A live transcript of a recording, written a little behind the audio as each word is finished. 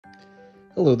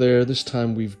Hello there, this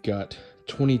time we've got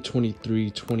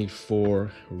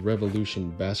 2023-24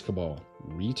 Revolution Basketball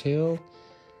Retail.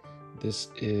 This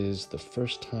is the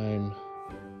first time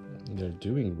they're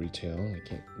doing retail. I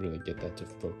can't really get that to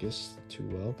focus too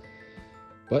well.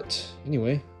 But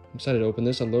anyway, I'm excited to open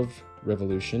this. I love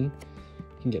Revolution.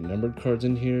 You can get numbered cards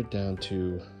in here down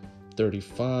to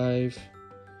 35.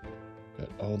 Got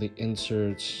all the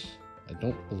inserts. I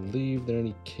don't believe there are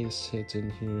any case hits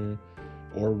in here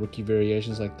or rookie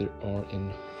variations like there are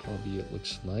in Hobby, it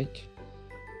looks like.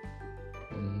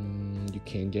 You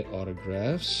can get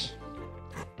autographs.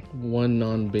 One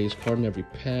non-base card in every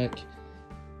pack.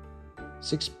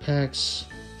 6 packs,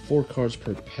 4 cards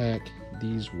per pack.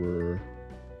 These were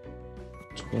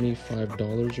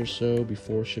 $25 or so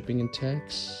before shipping and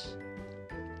tax.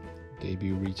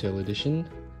 Debut retail edition.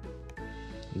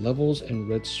 Levels and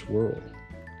red swirl.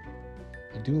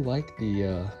 I do like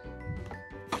the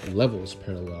levels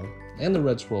parallel and the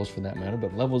red swirls for that matter,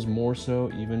 but levels more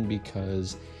so, even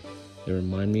because they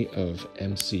remind me of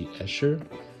MC Escher,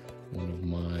 one of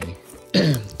my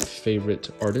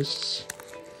favorite artists.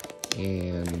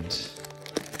 And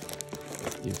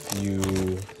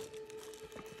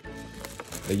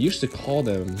they used to call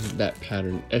them that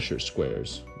pattern Escher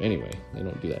squares. Anyway, they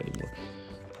don't do that anymore.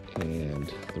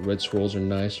 And the red swirls are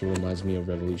nice. It reminds me of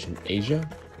Revolution Asia.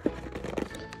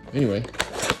 Anyway,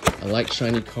 I like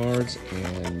shiny cards,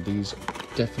 and these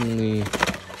definitely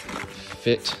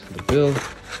fit the bill.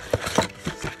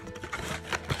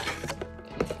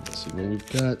 Let's see what we've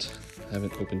got. I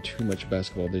haven't opened too much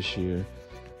basketball this year.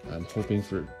 I'm hoping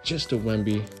for just a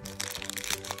Wemby.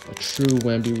 A true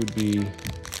Wemby would be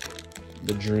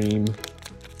the dream.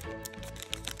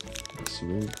 Let's see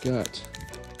what we've got.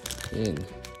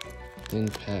 Thin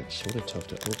pack, sort of tough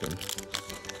to open.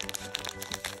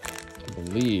 I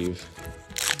believe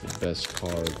the best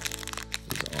card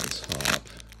is on top,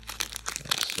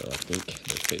 so I think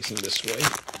they're facing this way.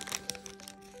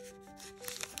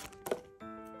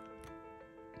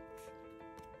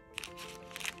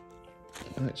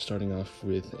 Alright, starting off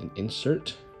with an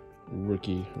insert,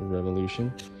 Rookie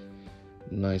Revolution.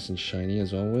 Nice and shiny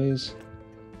as always.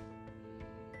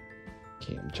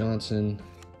 Cam Johnson,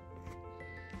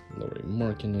 Lauri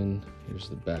Markkanen. Here's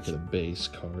the back of the base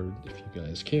card if you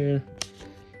guys care.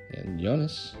 And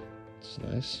Giannis, it's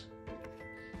nice.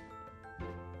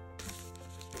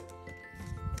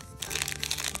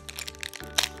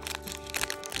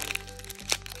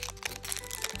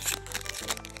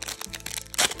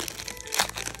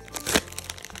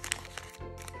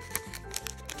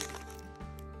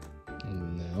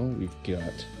 And now we've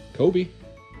got Kobe.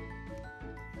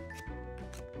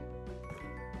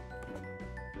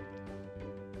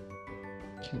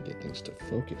 Can't get things to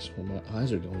focus when my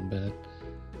eyes are going bad.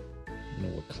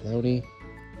 Noah Cloudy,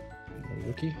 no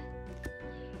rookie.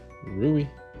 Rui,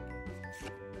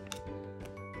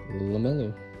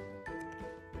 LaMelo.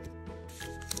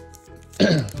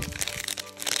 It's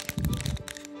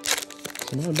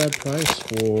not a bad price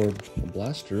for a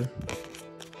blaster.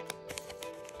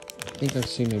 I think I've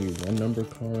seen maybe one number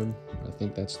card. I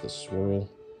think that's the swirl.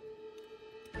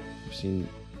 I've seen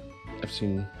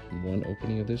one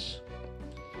opening of this.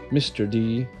 Mr.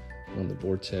 D on the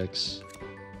Vortex.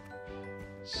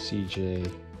 CJ,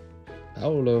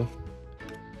 Paolo,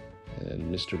 and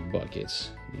Mr. Buckets,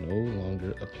 no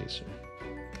longer a Pacer.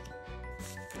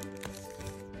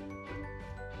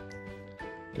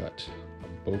 Got a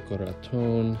Boca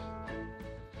Raton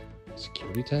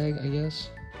security tag, I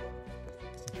guess.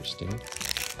 Interesting. I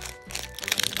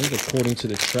think according to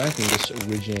the tracking, this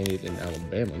originated in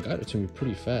Alabama. Got it to me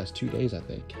pretty fast, 2 days I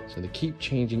think. So they keep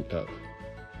changing up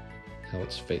how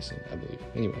it's facing, I believe.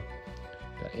 Anyway.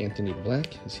 Got Anthony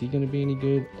Black. Is he going to be any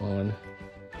good on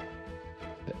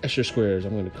the Escher squares?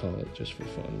 I'm going to call it just for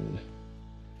fun.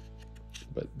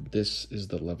 But this is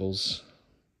the levels.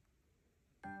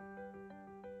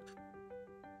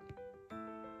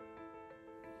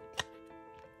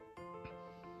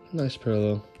 Nice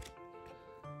parallel.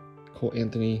 Cole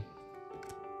Anthony,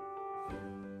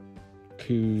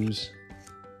 Kuz,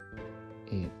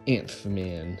 and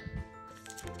Anthman.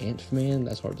 Anthman?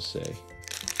 That's hard to say.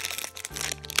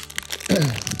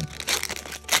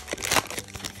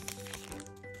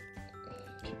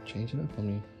 Keep changing up on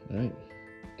me. Alright.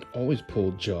 Always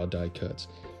pull jaw die cuts.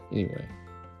 Anyway,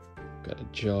 got a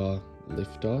jaw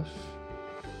lift off.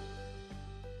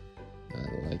 I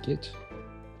like it.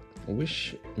 I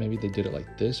wish maybe they did it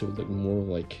like this. It would look more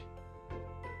like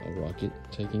a rocket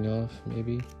taking off,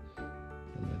 maybe.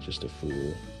 I'm not just a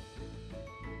fool.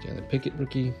 Jalen Pickett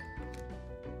rookie.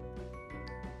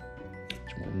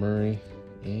 Jamal Murray.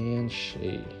 And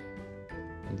Shea.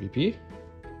 MVP.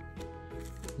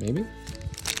 maybe.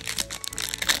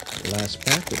 Last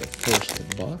pack with the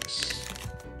first box.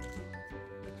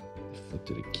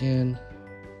 Flipped it again.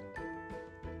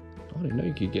 Oh, I didn't know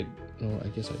you could get. No, I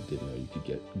guess I did know you could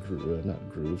get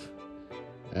not Groove,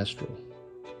 Astro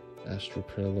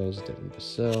Parallels, Devin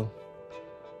Vassell,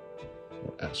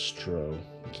 or Astro.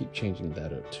 I keep changing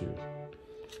that up too.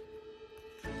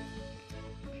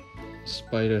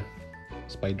 Spider,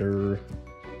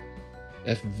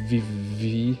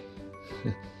 FVV,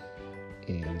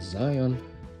 and Zion.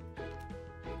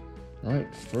 All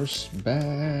right, first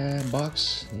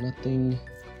box. Nothing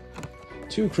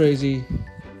too crazy,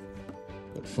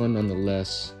 but fun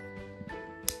nonetheless.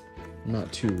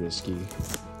 Not too risky.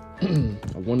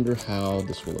 I wonder how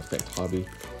this will affect hobby.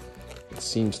 It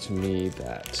seems to me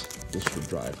that this would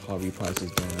drive hobby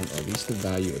prices down, or at least the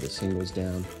value of the singles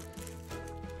down.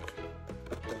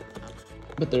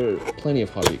 But there are plenty of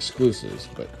hobby exclusives,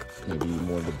 but maybe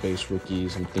more of the base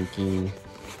rookies. I'm thinking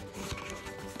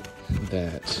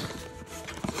that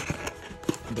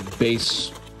the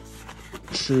base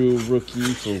true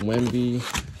rookie for Wemby,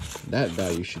 that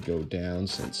value should go down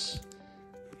since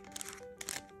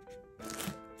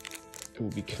it will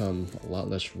become a lot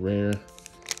less rare.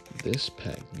 This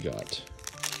pack got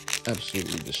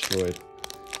absolutely destroyed.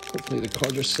 Hopefully the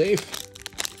cards are safe.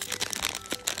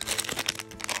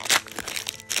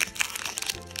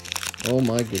 Oh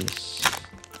my goodness.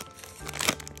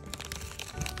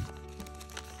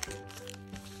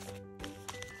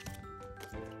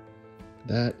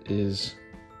 That is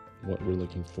what we're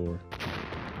looking for.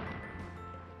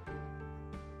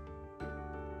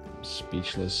 I'm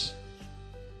speechless.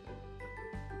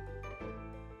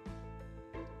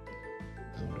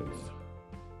 Out of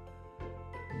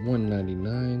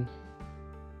 199.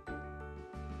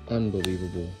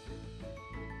 Unbelievable.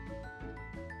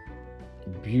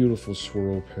 Beautiful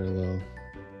swirl parallel.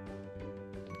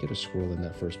 Didn't get a swirl in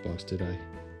that first box, did I?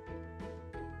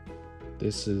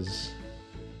 This is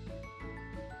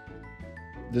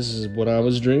what I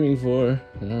was dreaming for.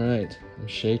 All right, I'm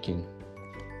shaking.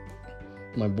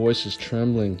 My voice is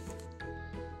trembling.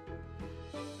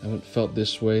 I haven't felt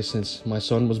this way since my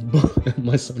son was born.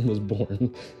 My son was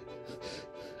born.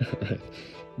 All right,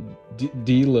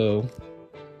 D-Lo,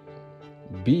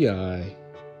 B.I.,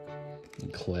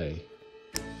 and Clay.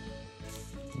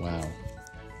 Wow.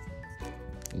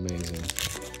 Amazing.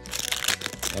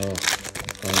 Oh,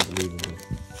 unbelievable.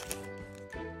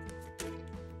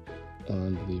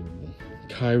 Unbelievable.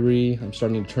 Kyrie, I'm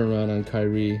starting to turn around on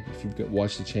Kyrie. If you've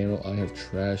watched the channel, I have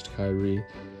trashed Kyrie.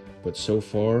 But so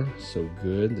far, so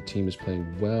good. The team is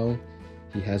playing well.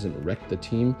 He hasn't wrecked the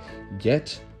team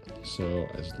yet. So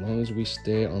as long as we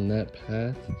stay on that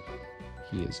path,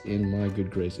 he is in my good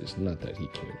graces. Not that he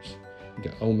cares. We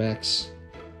got Omax,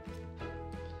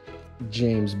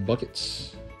 James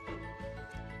Buckets,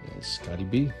 and Scotty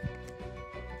B.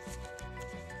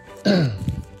 I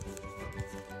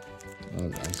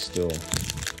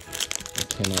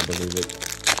cannot believe it.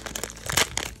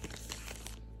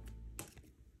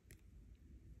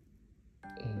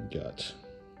 We got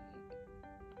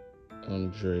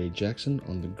Andre Jackson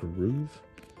on the Groove.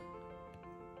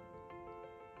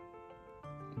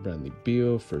 Bradley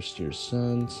Beal, first year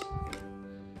Suns.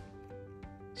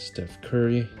 Steph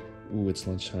Curry. Ooh, it's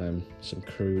lunchtime. Some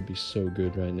Curry would be so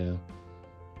good right now.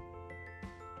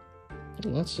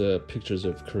 Lots of pictures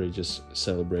of Curry just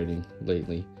celebrating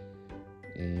lately.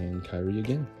 And Kyrie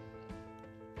again.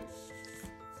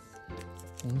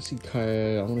 I want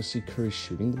to see Curry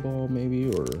shooting the ball maybe,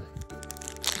 or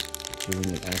doing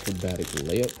an acrobatic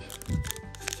layup.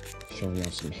 Showing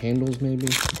off some handles maybe.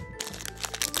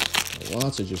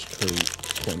 Lots of just Curry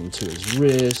pointing to his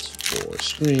wrist or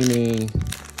screaming.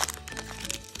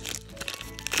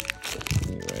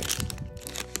 Anyway.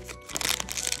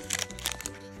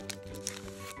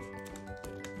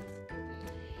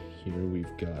 Here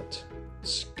we've got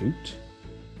Scoot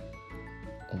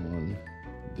on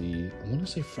the, I want to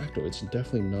say fractal. It's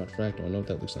definitely not fractal. I know what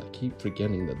that looks like. I keep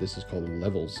forgetting that this is called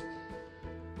levels.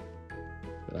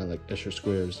 But I like Escher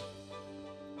squares.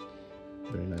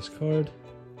 Very nice card.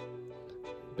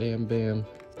 Bam Bam.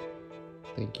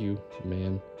 Thank you,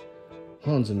 man.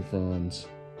 Hans and Franz.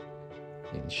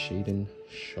 And Shaden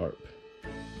Sharp.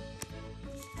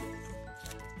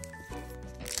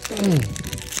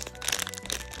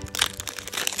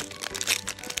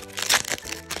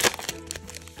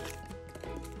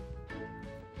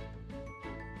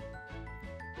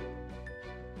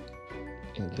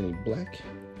 Anthony Black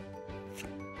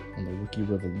on the Rookie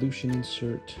Revolution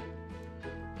insert.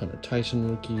 Hunter Tyson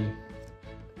rookie.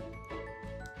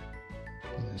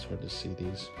 It's hard to see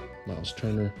these. Miles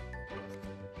Turner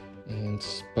and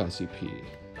Spicy P.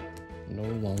 no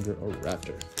longer a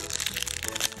Raptor.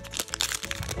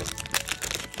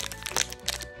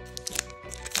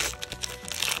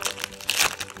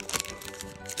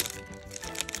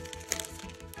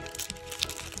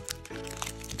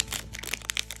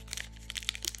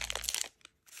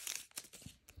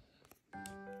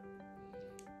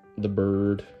 The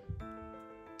Bird,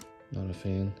 not a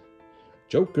fan.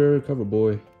 Joker, cover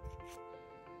boy.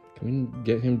 Can we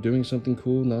get him doing something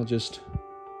cool, not just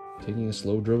taking a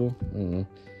slow dribble? I don't know.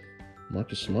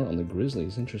 Marcus Smart on the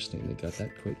Grizzlies, interesting. They got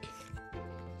that quick.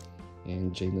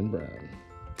 And Jaylen Brown.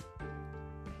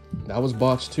 That was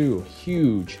box 2.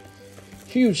 Huge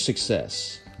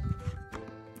success.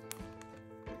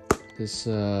 This,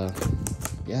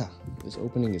 this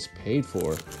opening is paid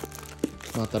for.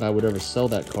 Not that I would ever sell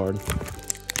that card.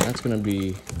 That's gonna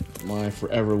be my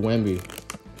forever Wemby.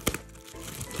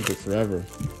 Keep it forever.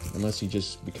 Unless he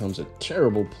just becomes a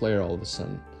terrible player all of a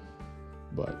sudden.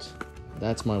 But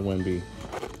that's my Wemby.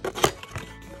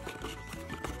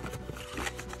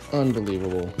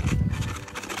 Unbelievable.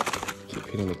 Keep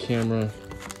hitting the camera.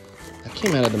 That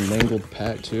came out of the mangled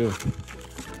pack too.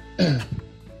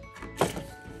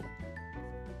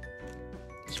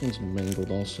 This one's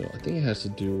mangled also. I think it has to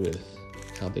do with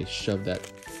how they shove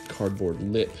that cardboard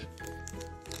lip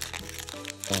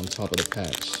on top of the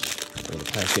packs, or the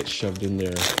pack gets shoved in there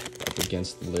up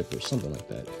against the lip or something like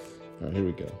that. All right, here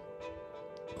we go.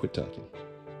 Quit talking.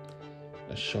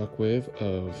 A Shockwave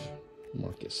of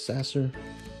Marcus Sasser,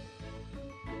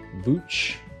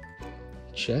 Vooch,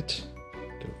 Chet,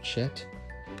 go Chet,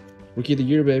 Rookie of the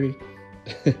Year, baby,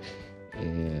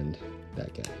 and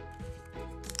that guy.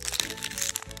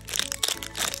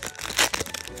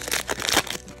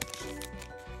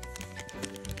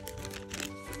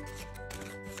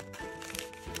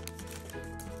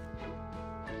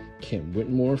 Cam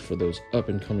Whitmore for those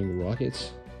up-and-coming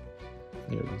Rockets.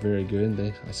 They're very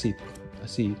good. I see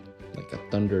like a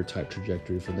thunder type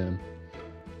trajectory for them.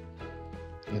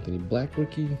 Anthony Black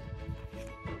rookie,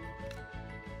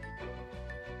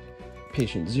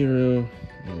 Patient Zero,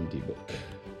 and D-Book.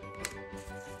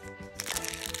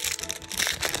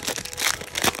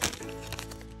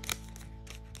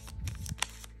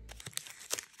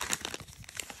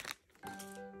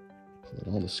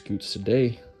 All the scoots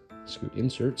today, scoot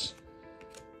inserts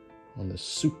on the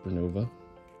Supernova.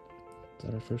 Is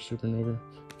that our first Supernova?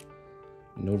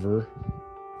 Nova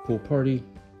Pool Party,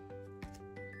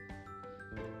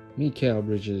 Mikal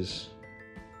Bridges,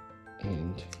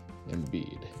 and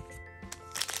Embiid.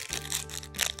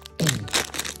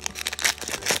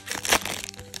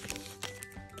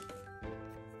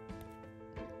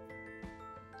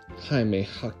 Jaime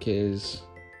Jaquez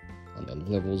on the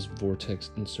Levels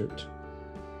Vortex insert.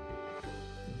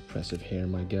 Impressive hair,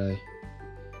 my guy.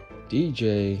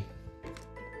 DJ.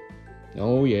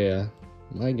 Oh yeah,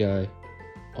 my guy.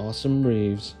 Awesome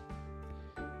Reeves.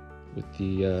 With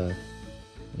the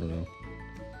I don't know.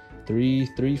 Three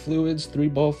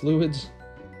ball fluids.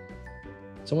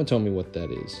 Someone tell me what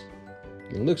that is.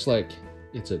 It looks like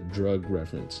it's a drug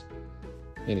reference.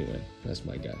 Anyway, that's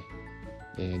my guy.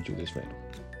 And Julius Randle.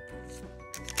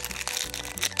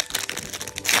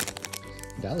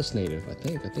 Dallas native, I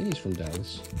think. I think he's from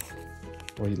Dallas.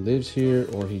 Or he lives here,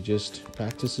 or he just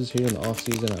practices here in the off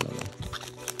season. I don't know.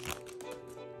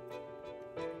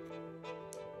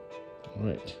 All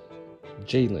right.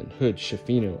 Jalen Hood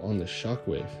Shafino on the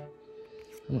Shockwave.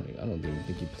 I don't even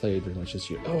think he played very much this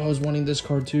year. Oh, I was wanting this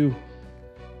card too.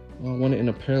 Well, I want it in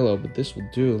a parallel, but this will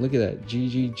do. Look at that.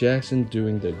 GG Jackson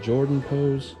doing the Jordan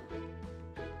pose.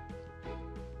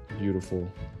 Beautiful.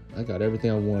 I got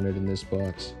everything I wanted in this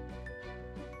box.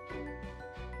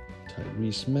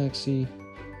 Tyrese Maxey.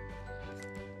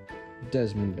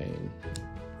 Desmond Bain.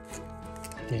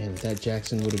 Man, if that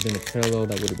Jackson would have been a parallel,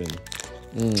 that would have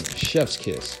been chef's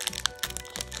kiss.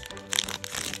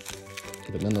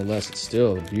 But nonetheless, it's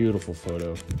still a beautiful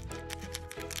photo.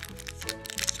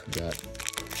 Got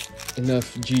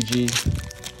enough GG.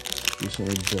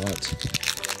 Recently bought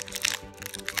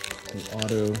an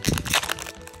auto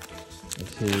of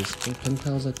his pen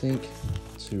pals, I think,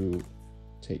 to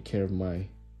take care of my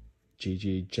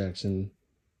GG Jackson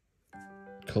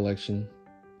collection.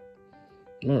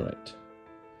 All right.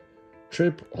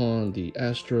 Trip on the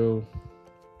Astro.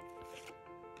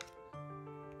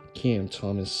 Cam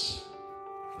Thomas.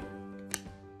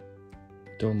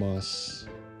 Domas.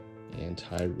 And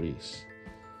Tyrese.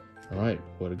 All right.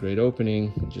 What a great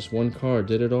opening. Just one card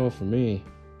did it all for me.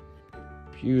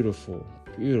 Beautiful.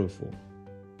 Beautiful.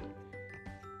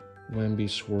 Wemby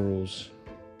swirls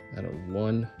at a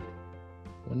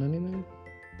 199?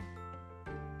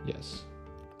 Yes.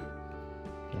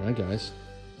 Alright guys,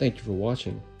 thank you for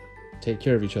watching. Take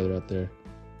care of each other out there.